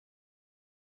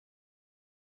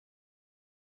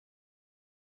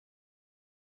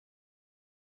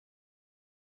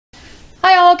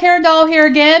Hi all, Karen Doll here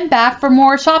again, back for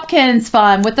more Shopkins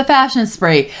fun with the fashion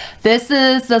spree. This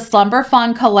is the Slumber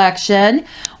Fun collection.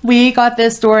 We got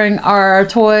this during our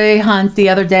toy hunt the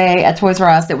other day at Toys R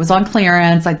Us. It was on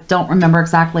clearance. I don't remember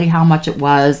exactly how much it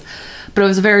was, but it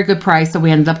was a very good price, so we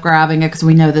ended up grabbing it because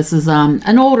we know this is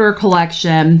an older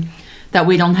collection that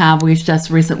we don't have. We've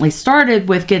just recently started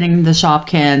with getting the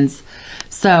Shopkins,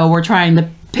 so we're trying to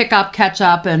pick up, catch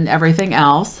up, and everything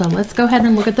else. So let's go ahead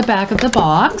and look at the back of the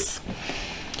box.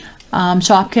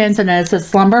 Shopkins, and it says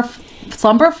Slumber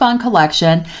Fun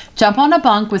collection. Jump on a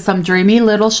bunk with some dreamy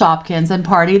little Shopkins and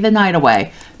party the night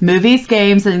away. Movies,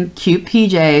 games, and cute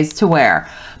PJs to wear.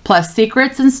 Plus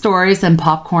secrets and stories and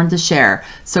popcorn to share.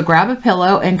 So grab a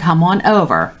pillow and come on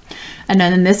over. And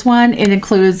then in this one, it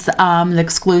includes the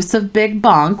exclusive big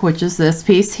bunk, which is this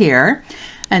piece here.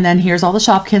 And then here's all the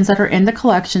Shopkins that are in the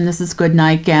collection. This is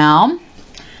Goodnight Gown,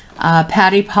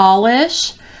 Patty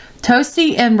Polish,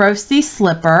 Toasty and Roasty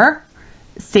Slipper,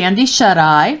 Sandy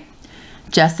Shut-Eye,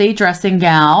 Jessie Dressing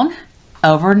Gown,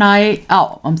 Olive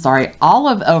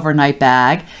Overnight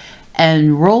Bag,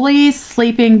 and Rolly's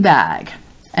Sleeping Bag.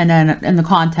 And then in the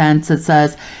contents it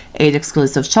says 8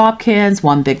 exclusive Shopkins,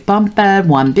 1 big bunk bed,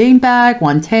 1 bean bag,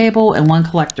 1 table, and 1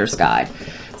 collector's guide.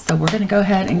 So we're going to go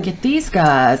ahead and get these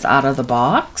guys out of the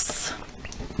box.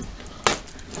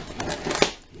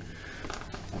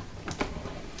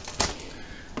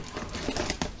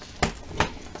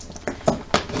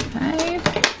 Okay,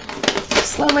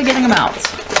 slowly getting them out.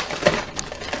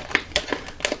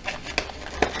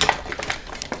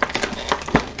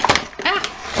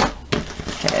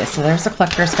 Okay, so there's the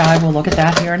collector's guide. We'll look at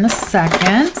that here in a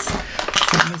second. So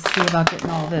let me see about getting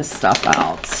all this stuff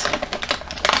out.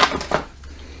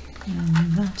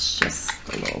 And that's just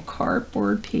a little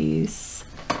cardboard piece.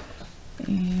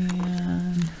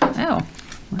 And, oh,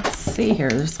 let's see here.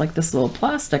 There's like this little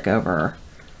plastic over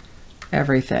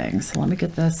everything. So let me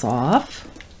get this off.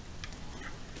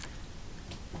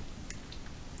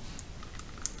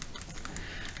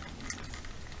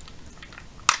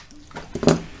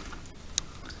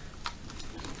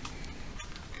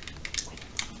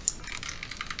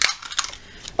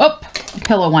 Oh,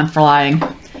 pillow went flying.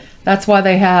 That's why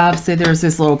they have, see, there's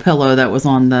this little pillow that was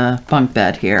on the bunk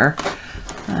bed here.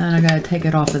 And I gotta take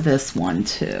it off of this one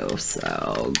too.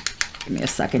 So give me a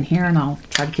second here and I'll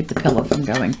try to keep the pillow from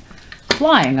going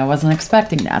flying. I wasn't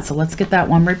expecting that. So let's get that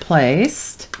one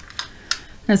replaced.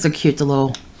 There's a cute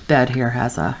little bed here,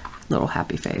 has a little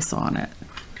happy face on it.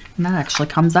 And that actually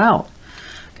comes out.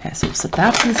 Okay, so we'll set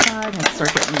that to the side.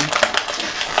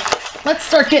 Let's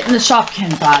start getting the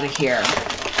Shopkins out of here.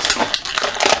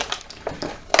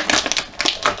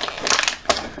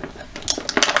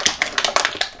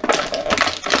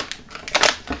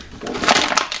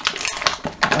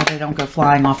 They don't go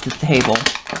flying off the table.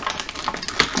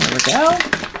 There we go.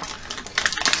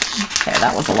 Okay,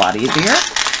 that was a lot easier.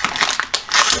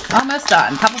 Almost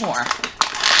done. Couple more.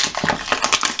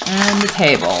 And the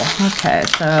table. Okay,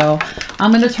 so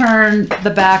I'm going to turn the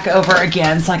back over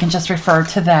again so I can just refer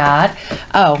to that.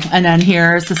 Oh, and then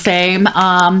here's the same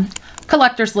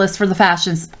collector's list for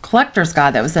the collector's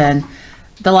guide that was in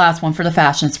the last one for the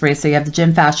fashion spree. So you have the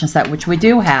gym fashion set, which we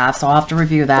do have, so I'll have to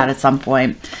review that at some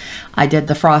point. I did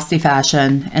the frosty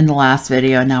fashion in the last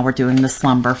video. Now we're doing the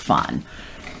slumber fun.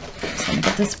 So let me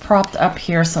get this propped up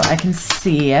here so I can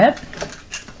see it.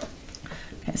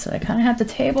 Okay, so they kind of have the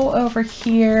table over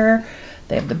here.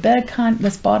 They have the bed,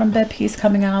 this bottom bed piece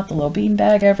coming out, the little bean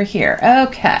bag over here.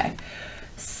 Okay,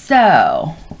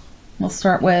 so we'll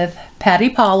start with Patty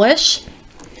Polish.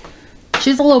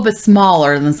 She's a little bit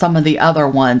smaller than some of the other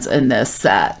ones in this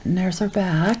set. And there's her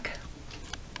back.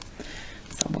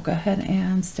 So we'll go ahead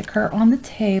and stick her on the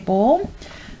table.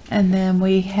 And then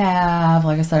we have,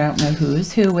 like I said, I don't know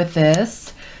who's who with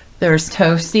this. There's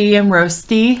Toasty and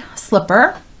Roasty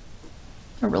Slipper.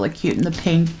 They're really cute in the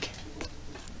pink.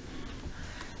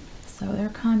 So they're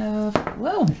kind of,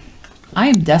 whoa. I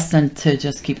am destined to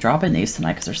just keep dropping these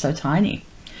tonight because they're so tiny.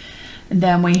 And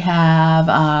then we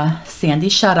have Sandy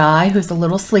Shut-Eye, who's a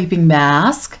little sleeping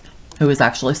mask, who is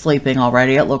actually sleeping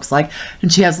already, it looks like.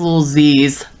 And she has little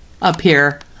Z's up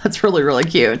here. That's really, really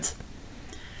cute.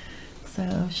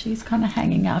 So she's kind of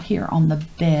hanging out here on the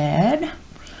bed.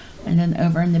 And then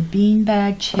over in the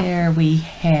beanbag chair, we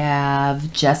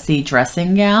have Jessie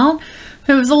Dressing Gown,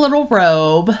 who's a little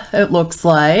robe, it looks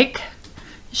like.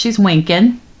 She's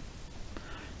winking.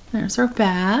 There's her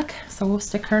back. So we'll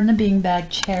stick her in the beanbag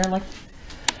chair like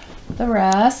the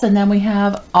rest. And then we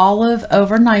have Olive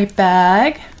Overnight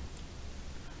Bag.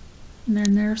 And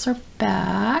then there's her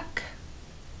back.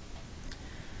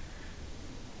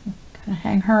 Kind of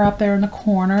hang her up there in the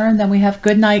corner. And then we have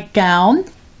Goodnight Gown.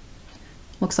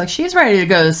 Looks like she's ready to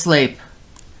go to sleep.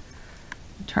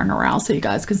 Turn around so you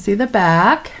guys can see the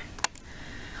back.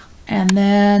 And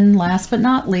then last but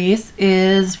not least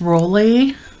is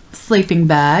Rolly sleeping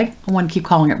bag. I want to keep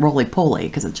calling it Roly Poly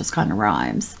because it just kind of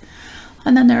rhymes.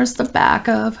 And then there's the back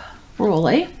of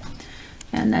Rolly.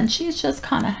 And then she's just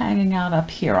kind of hanging out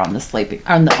up here on the sleeping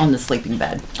on the sleeping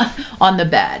bed. On the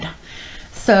bed.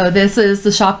 So this is the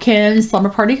Shopkins Slumber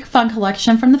Party Fun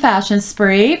Collection from the Fashion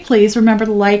Spree. Please remember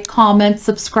to like, comment,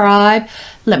 subscribe.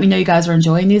 Let me know you guys are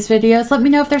enjoying these videos. Let me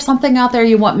know if there's something out there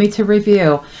you want me to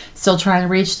review. Still trying to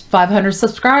reach 500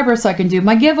 subscribers so I can do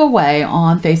my giveaway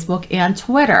on Facebook and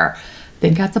Twitter. I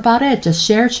think that's about it. Just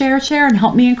share, share, share, and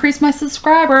help me increase my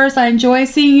subscribers. I enjoy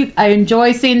seeing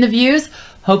the views.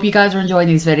 Hope you guys are enjoying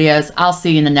these videos. I'll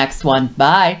see you in the next one.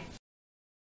 Bye.